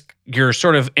you're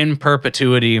sort of in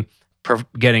perpetuity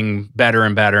getting better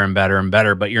and better and better and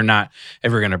better, but you're not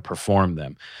ever going to perform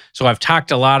them. So I've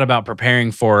talked a lot about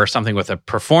preparing for something with a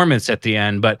performance at the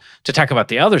end, but to talk about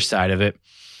the other side of it,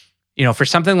 for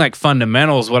something like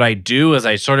fundamentals, what I do is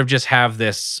I sort of just have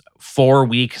this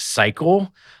 4-week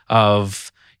cycle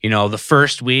of, the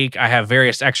first week I have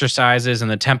various exercises and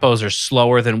the tempos are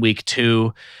slower than week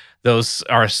 2. Those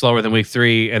are slower than week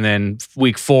 3. And then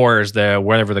week 4 is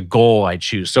whatever the goal I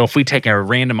choose. So if we take a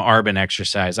random Arbin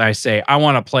exercise, I say, I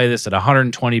want to play this at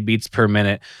 120 beats per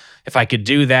minute. If I could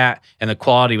do that and the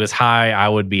quality was high, I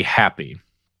would be happy.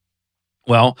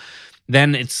 Well,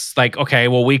 then it's like, okay,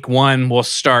 well, week 1 will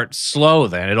start slow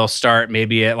then. It'll start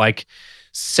maybe at like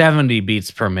 70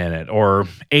 beats per minute or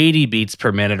 80 beats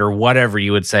per minute or whatever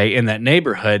you would say in that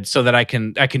neighborhood, so that I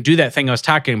can do that thing I was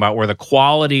talking about where the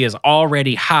quality is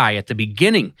already high at the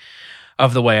beginning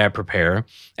of the way I prepare.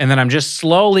 And then I'm just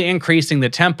slowly increasing the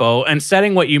tempo and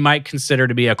setting what you might consider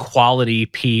to be a quality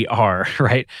PR,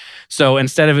 right? So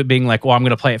instead of it being like, well, I'm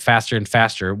going to play it faster and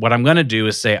faster, what I'm going to do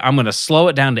is say, I'm going to slow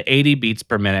it down to 80 beats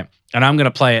per minute and I'm going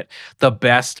to play it the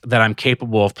best that I'm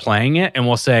capable of playing it. And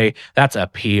we'll say that's a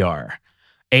PR.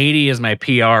 80 is my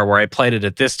PR where I played it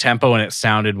at this tempo and it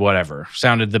sounded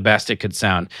the best it could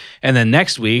sound. And then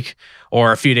next week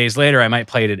or a few days later, I might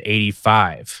play it at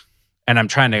 85. And I'm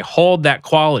trying to hold that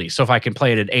quality. So if I can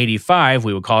play it at 85,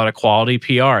 we would call it a quality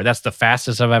PR. That's the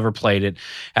fastest I've ever played it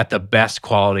at the best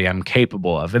quality I'm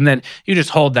capable of. And then you just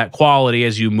hold that quality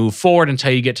as you move forward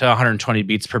until you get to 120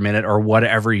 beats per minute or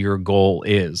whatever your goal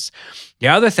is. The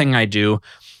other thing I do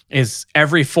is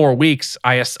every 4 weeks,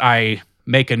 I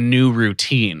make a new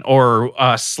routine or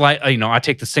I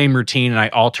take the same routine and I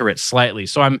alter it slightly.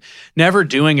 So I'm never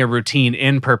doing a routine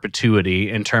in perpetuity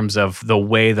in terms of the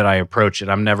way that I approach it.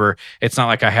 It's not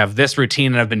like I have this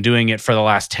routine and I've been doing it for the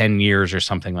last 10 years or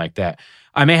something like that.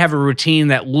 I may have a routine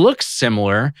that looks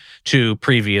similar to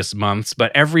previous months,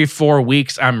 but every 4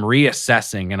 weeks I'm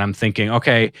reassessing and I'm thinking,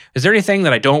 okay, is there anything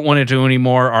that I don't want to do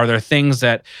anymore? Are there things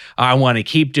that I want to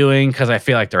keep doing because I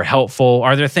feel like they're helpful?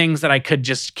 Are there things that I could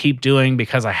just keep doing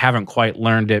because I haven't quite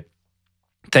learned it?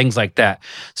 Things like that.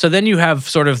 So then you have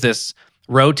sort of this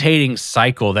rotating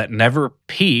cycle that never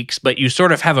peaks, but you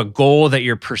sort of have a goal that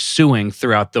you're pursuing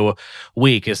throughout the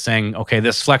week, is saying, okay,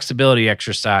 this flexibility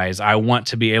exercise, I want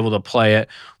to be able to play it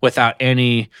without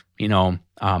any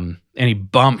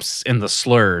bumps in the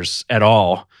slurs at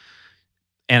all.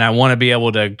 And I want to be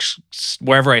able to,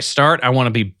 wherever I start, I want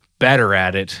to be better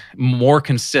at it, more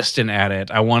consistent at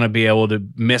it. I want to be able to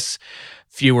miss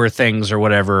fewer things or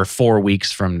whatever 4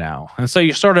 weeks from now. And so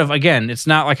you sort of, again, it's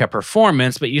not like a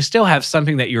performance, but you still have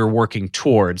something that you're working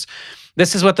towards.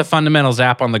 This is what the Fundamentals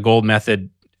app on the Gold Method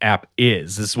app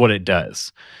is. This is what it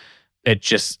does. It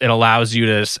allows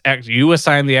you you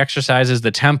assign the exercises,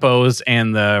 the tempos,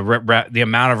 and the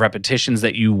amount of repetitions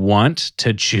that you want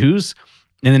to choose.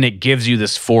 And then it gives you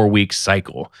this 4-week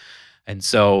cycle. And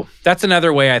so that's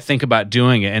another way I think about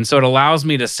doing it. And so it allows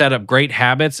me to set up great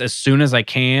habits as soon as I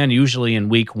can, usually in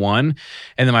week 1.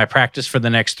 And then my practice for the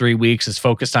next 3 weeks is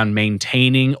focused on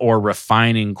maintaining or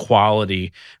refining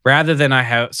quality rather than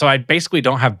so I basically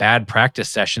don't have bad practice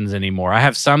sessions anymore. I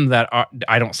have some that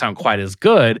I don't sound quite as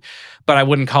good, but I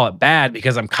wouldn't call it bad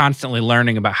because I'm constantly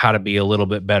learning about how to be a little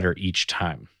bit better each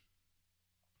time.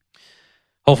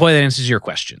 Hopefully that answers your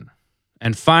question.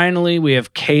 And finally, we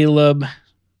have Caleb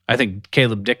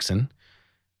Dixon.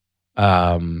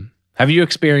 Have you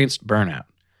experienced burnout?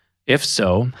 If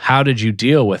so, how did you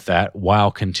deal with that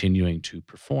while continuing to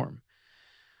perform?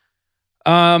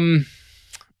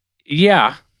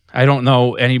 Yeah, I don't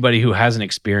know anybody who hasn't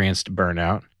experienced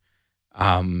burnout.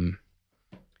 When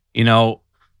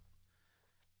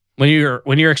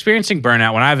you're experiencing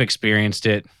burnout, when I've experienced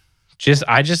it,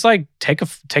 I just like take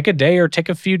a day or take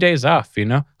a few days off,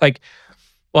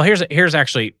 well, here's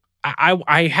actually,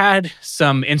 I had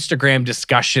some Instagram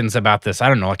discussions about this, I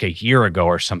don't know, like a year ago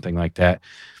or something like that,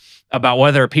 about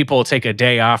whether people take a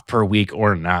day off per week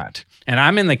or not. And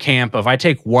I'm in the camp of I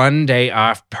take 1 day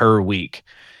off per week.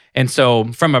 And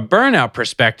so from a burnout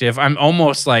perspective, I'm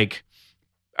almost like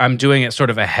I'm doing it sort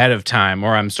of ahead of time,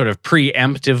 or I'm sort of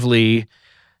preemptively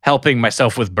helping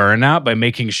myself with burnout by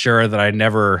making sure that I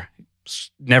never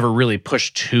really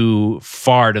push too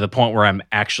far to the point where I'm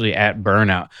actually at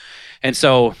burnout. And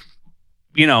so,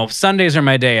 Sundays are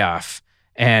my day off.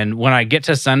 And when I get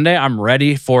to Sunday, I'm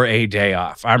ready for a day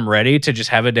off. I'm ready to just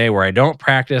have a day where I don't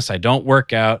practice, I don't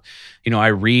work out. I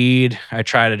read, I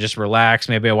try to just relax.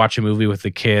 Maybe I watch a movie with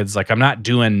the kids. Like, I'm not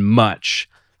doing much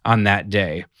on that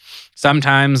day.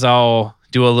 Sometimes I'll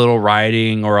do a little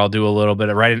writing, or I'll do a little bit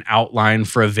of write an outline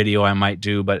for a video I might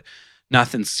do, but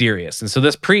nothing serious. And so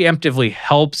this preemptively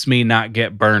helps me not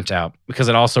get burnt out because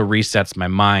it also resets my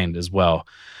mind as well.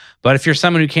 But if you're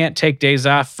someone who can't take days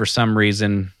off for some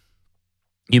reason,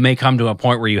 you may come to a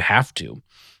point where you have to.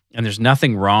 And there's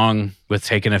nothing wrong with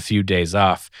taking a few days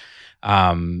off.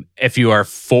 If you are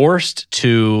forced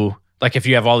to, like if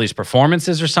you have all these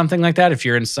performances or something like that, if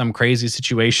you're in some crazy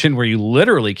situation where you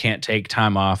literally can't take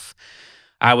time off,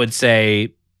 I would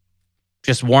say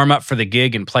just warm up for the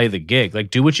gig and play the gig. Like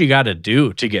do what you got to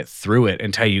do to get through it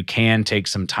until you can take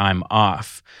some time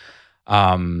off.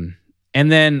 And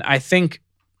then I think,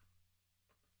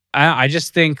 I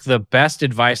just think the best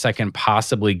advice I can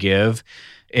possibly give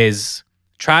is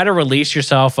try to release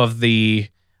yourself of the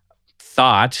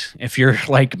thought, if you're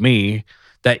like me,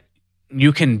 that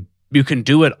you can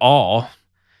do it all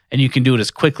and you can do it as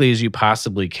quickly as you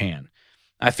possibly can.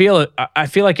 I feel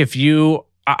like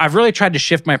I've really tried to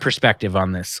shift my perspective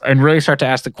on this and really start to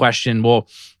ask the question, well,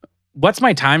 what's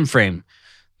my time frame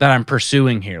that I'm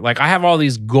pursuing here? Like I have all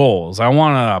these goals. I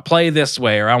want to play this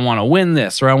way, or I want to win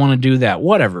this, or I want to do that,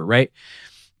 whatever, right?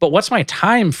 But what's my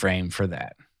time frame for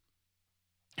that?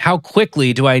 How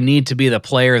quickly do I need to be the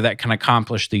player that can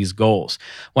accomplish these goals?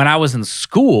 When I was in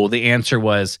school, the answer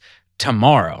was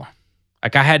tomorrow.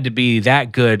 Like I had to be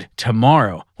that good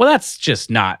tomorrow. Well, that's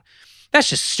just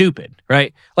stupid,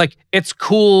 right? Like it's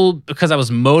cool because I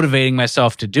was motivating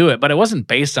myself to do it, but it wasn't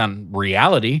based on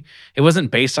reality. It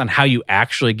wasn't based on how you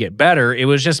actually get better. It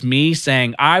was just me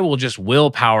saying, I will just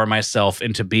willpower myself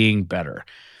into being better.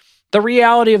 The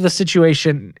reality of the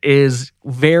situation is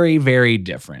very, very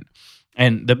different.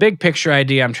 And the big picture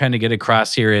idea I'm trying to get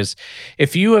across here is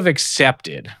if you have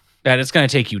accepted that it's going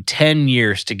to take you 10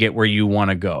 years to get where you want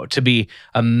to go, to be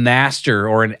a master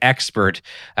or an expert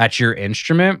at your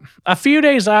instrument, a few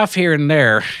days off here and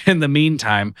there in the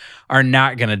meantime are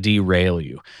not going to derail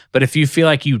you. But if you feel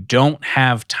like you don't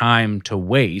have time to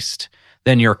waste,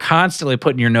 then you're constantly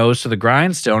putting your nose to the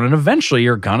grindstone and eventually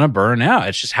you're going to burn out.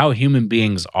 It's just how human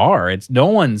beings are. I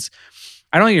don't think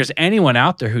there's anyone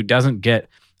out there who doesn't get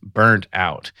burnt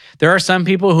out. There are some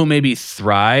people who maybe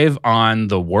thrive on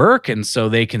the work and so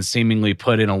they can seemingly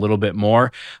put in a little bit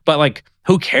more, but like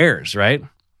who cares, right?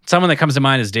 Someone that comes to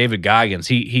mind is David Goggins.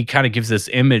 He kind of gives this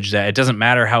image that it doesn't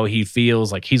matter how he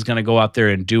feels, like he's going to go out there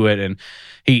and do it, and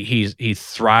he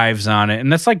thrives on it.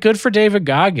 And that's like good for David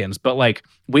Goggins, but like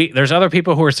there's other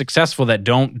people who are successful that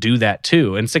don't do that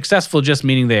too. And successful just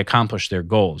meaning they accomplish their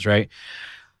goals, right?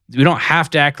 We don't have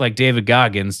to act like David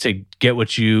Goggins to get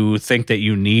what you think that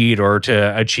you need or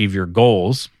to achieve your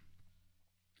goals.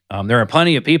 There are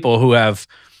plenty of people who have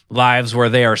lives where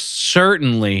they are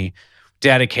certainly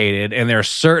dedicated and they're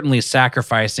certainly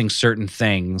sacrificing certain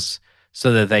things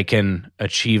so that they can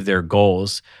achieve their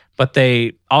goals. But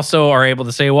they also are able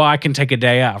to say, well, I can take a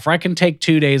day off, or I can take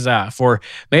 2 days off, or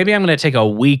maybe I'm going to take a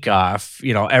week off,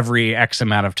 every X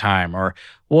amount of time, or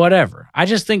whatever. I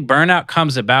just think burnout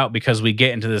comes about because we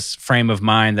get into this frame of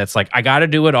mind that's like, I got to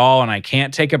do it all and I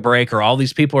can't take a break, or all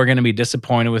these people are going to be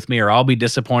disappointed with me, or I'll be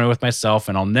disappointed with myself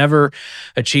and I'll never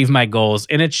achieve my goals.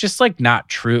 And it's just like not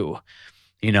true.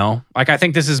 Like I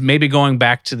think this is maybe going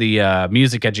back to the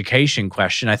music education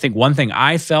question. I think one thing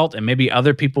I felt and maybe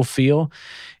other people feel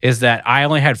is that I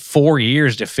only had 4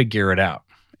 years to figure it out.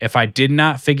 If I did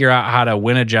not figure out how to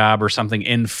win a job or something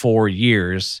in 4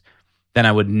 years, then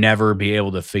I would never be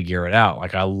able to figure it out.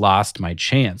 Like I lost my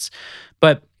chance.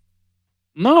 But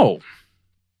no,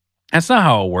 that's not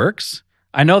how it works.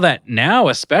 I know that now,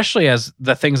 especially as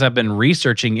the things I've been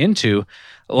researching into,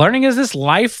 learning is this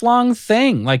lifelong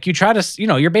thing. Like you try to,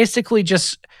 you're basically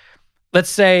just, let's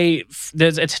say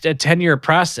there's a 10-year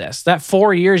process. That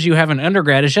 4 years you have in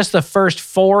undergrad is just the first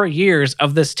 4 years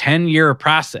of this 10-year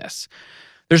process.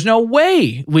 There's no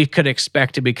way we could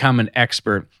expect to become an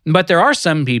expert. But there are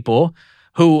some people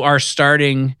who are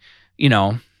starting,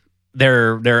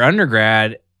 their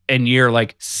undergrad in year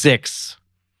like 6.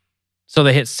 So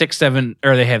they hit 6, 7,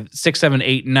 or they have 6, 7,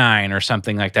 8, 9 or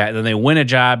something like that. And then they win a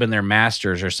job in their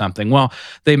master's or something. Well,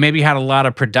 they maybe had a lot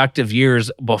of productive years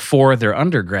before their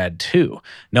undergrad too.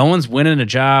 No one's winning a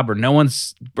job or no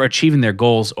one's achieving their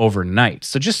goals overnight.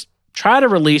 So just try to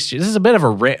release. This is a bit of a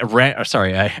rant.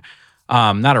 Sorry,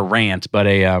 not a rant, but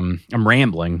I'm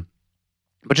rambling.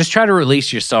 But just try to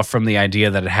release yourself from the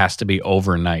idea that it has to be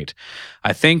overnight.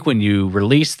 I think when you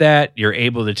release that, you're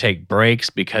able to take breaks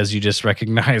because you just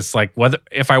recognize, like, whether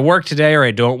if I work today or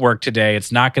I don't work today,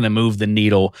 it's not going to move the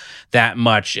needle that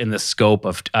much in the scope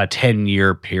of a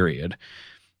 10-year period.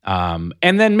 And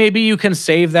then maybe you can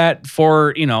save that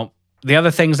for, the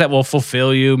other things that will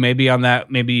fulfill you. Maybe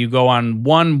you go on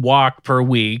one walk per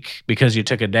week because you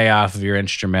took a day off of your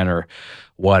instrument or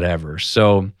whatever.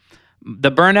 So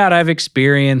the burnout I've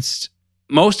experienced,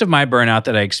 most of my burnout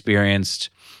that I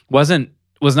experienced was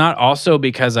not also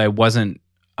because I wasn't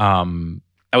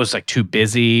I was like too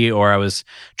busy, or I was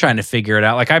trying to figure it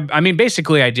out. Like I mean,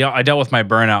 basically, I dealt with my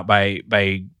burnout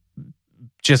by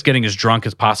just getting as drunk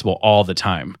as possible all the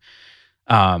time.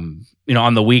 On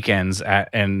the weekends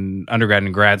in undergrad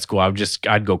and grad school,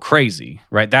 I'd go crazy,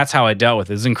 right? That's how I dealt with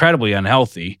it. It's incredibly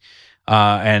unhealthy.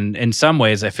 And in some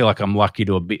ways, I feel like I'm lucky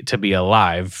to be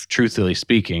alive, truthfully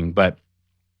speaking. But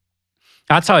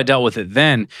that's how I dealt with it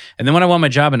then. And then when I won my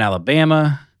job in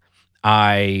Alabama,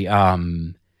 I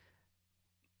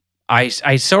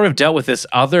sort of dealt with this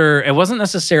other. It wasn't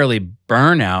necessarily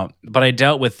burnout, but I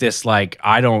dealt with this like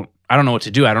I don't know what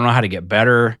to do. I don't know how to get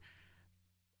better.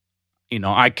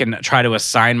 I can try to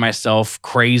assign myself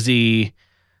crazy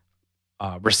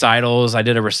recitals. I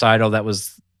did a recital that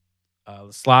was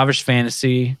Slavish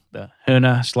Fantasy, the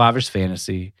Huna Slavish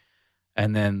Fantasy,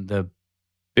 and then the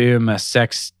Buma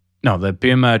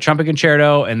Trumpet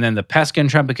Concerto, and then the Peskin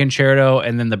Trumpet Concerto,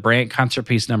 and then the Brandt Concert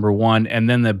Piece No. 1, and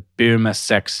then the Buma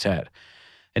Sextet.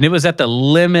 And it was at the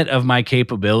limit of my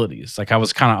capabilities. Like I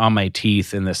was kind of on my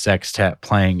teeth in the sextet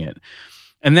playing it.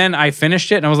 And then I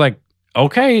finished it and I was like,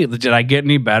 okay, did I get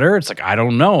any better? It's like, I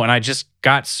don't know. And I just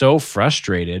got so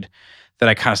frustrated that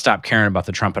I kind of stopped caring about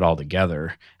the trumpet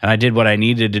altogether. And I did what I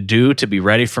needed to do to be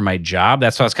ready for my job.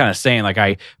 That's what I was kind of saying. Like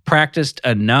I practiced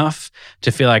enough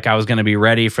to feel like I was going to be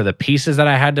ready for the pieces that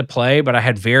I had to play, but I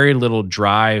had very little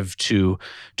drive to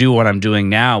do what I'm doing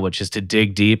now, which is to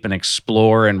dig deep and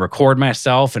explore and record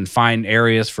myself and find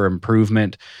areas for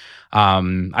improvement.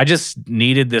 I just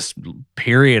needed this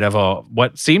period of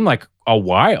what seemed like a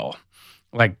while,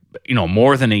 like,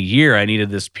 more than a year. I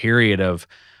needed this period of,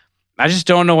 I just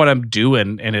don't know what I'm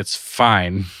doing, and it's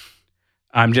fine.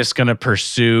 I'm just going to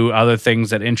pursue other things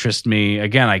that interest me.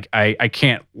 Again, I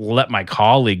can't let my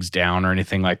colleagues down or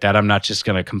anything like that. I'm not just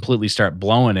going to completely start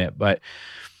blowing it, but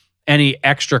any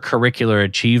extracurricular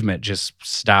achievement just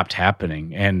stopped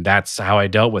happening, and that's how I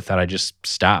dealt with that. I just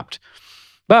stopped.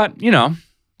 But,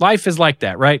 life is like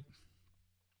that, right?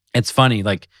 It's funny,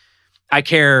 like, I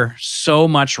care so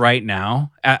much right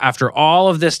now after all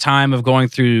of this time of going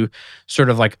through sort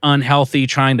of like unhealthy,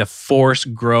 trying to force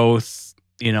growth,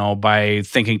 by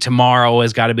thinking tomorrow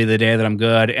has got to be the day that I'm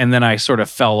good. And then I sort of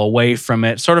fell away from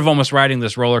it, sort of almost riding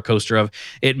this roller coaster of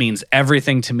it means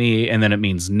everything to me and then it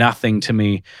means nothing to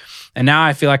me. And now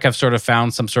I feel like I've sort of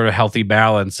found some sort of healthy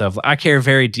balance of I care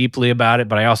very deeply about it,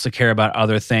 but I also care about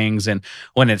other things. And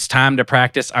when it's time to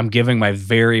practice, I'm giving my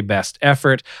very best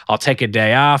effort. I'll take a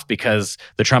day off because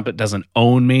the trumpet doesn't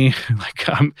own me.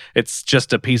 It's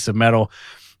just a piece of metal.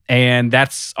 And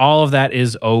that's all of that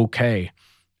is okay.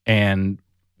 And,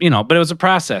 but it was a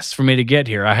process for me to get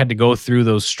here. I had to go through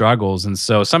those struggles. And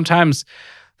so sometimes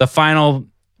the final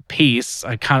piece,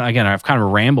 I've kind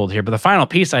of rambled here, but the final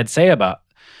piece I'd say about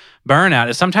burnout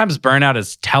is sometimes burnout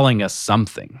is telling us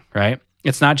something, right?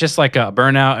 It's not just like a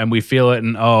burnout and we feel it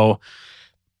and,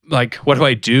 like, what do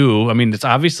I do? I mean, it's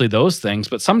obviously those things,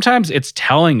 but sometimes it's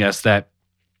telling us that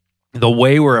the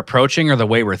way we're approaching or the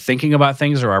way we're thinking about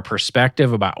things or our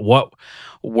perspective about what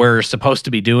we're supposed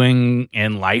to be doing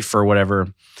in life or whatever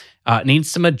needs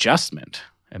some adjustment.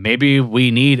 And maybe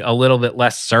we need a little bit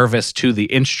less service to the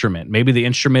instrument. Maybe the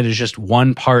instrument is just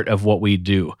one part of what we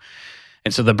do.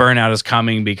 And so the burnout is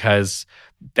coming because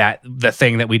the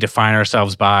thing that we define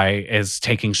ourselves by is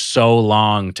taking so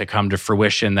long to come to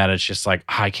fruition that it's just like,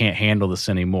 I can't handle this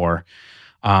anymore.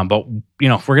 But,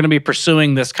 if we're going to be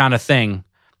pursuing this kind of thing,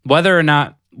 whether or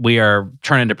not we are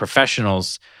turning into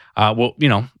professionals,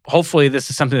 hopefully this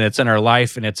is something that's in our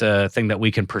life and it's a thing that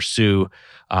we can pursue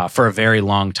for a very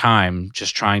long time,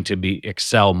 just trying to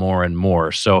excel more and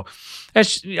more. So,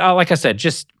 like I said,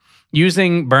 just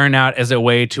using burnout as a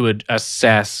way to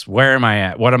assess where am I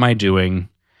at, what am I doing?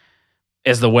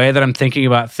 Is the way that I'm thinking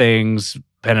about things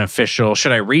beneficial?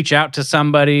 Should I reach out to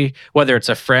somebody, whether it's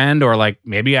a friend or like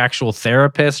maybe actual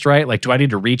therapist, right? Like, do I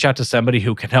need to reach out to somebody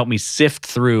who can help me sift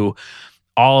through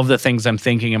all of the things I'm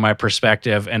thinking in my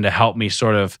perspective and to help me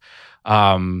sort of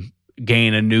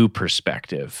gain a new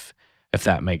perspective, if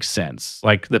that makes sense?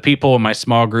 Like the people in my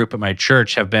small group at my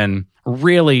church have been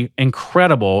really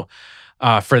incredible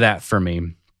for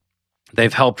me.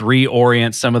 They've helped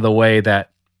reorient some of the way that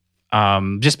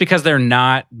just because they're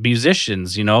not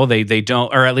musicians, they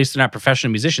don't, or at least they're not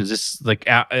professional musicians. It's like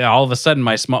all of a sudden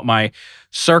my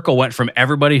circle went from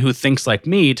everybody who thinks like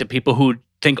me to people who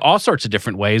think all sorts of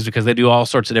different ways because they do all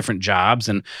sorts of different jobs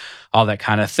and all that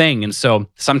kind of thing. And so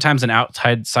sometimes an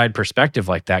outside perspective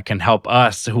like that can help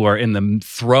us who are in the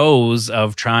throes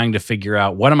of trying to figure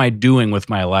out what am I doing with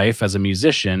my life as a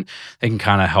musician. They can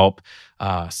kind of help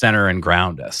center and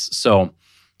ground us. So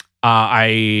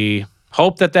I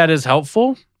hope that is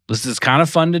helpful. This is kind of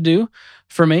fun to do.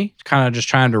 for me, kind of just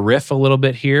trying to riff a little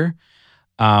bit here.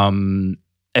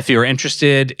 If you're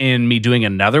interested in me doing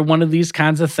another one of these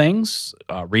kinds of things,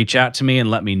 reach out to me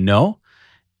and let me know.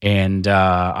 And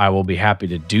I will be happy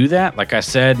to do that. Like I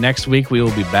said, next week we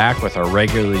will be back with our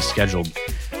regularly scheduled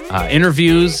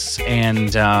interviews. And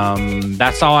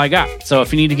that's all I got. So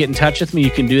if you need to get in touch with me,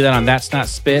 you can do that on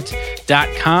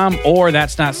that'snotspit.com or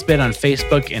That's Not Spit on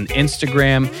Facebook and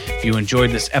Instagram. If you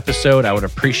enjoyed this episode, I would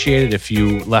appreciate it if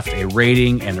you left a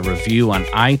rating and a review on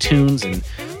iTunes, and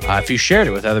if you shared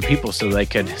it with other people so they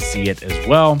could see it as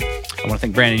well. I want to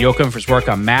thank Brandon Yoakum for his work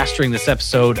on mastering this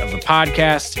episode of the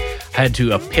podcast. Head to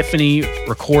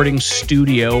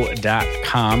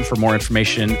epiphanyrecordingstudio.com for more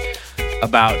information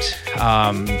about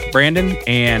Brandon.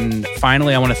 And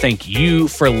finally, I want to thank you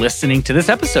for listening to this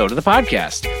episode of the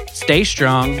podcast. Stay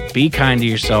strong, be kind to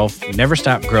yourself, never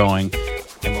stop growing,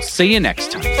 and we'll see you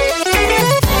next time.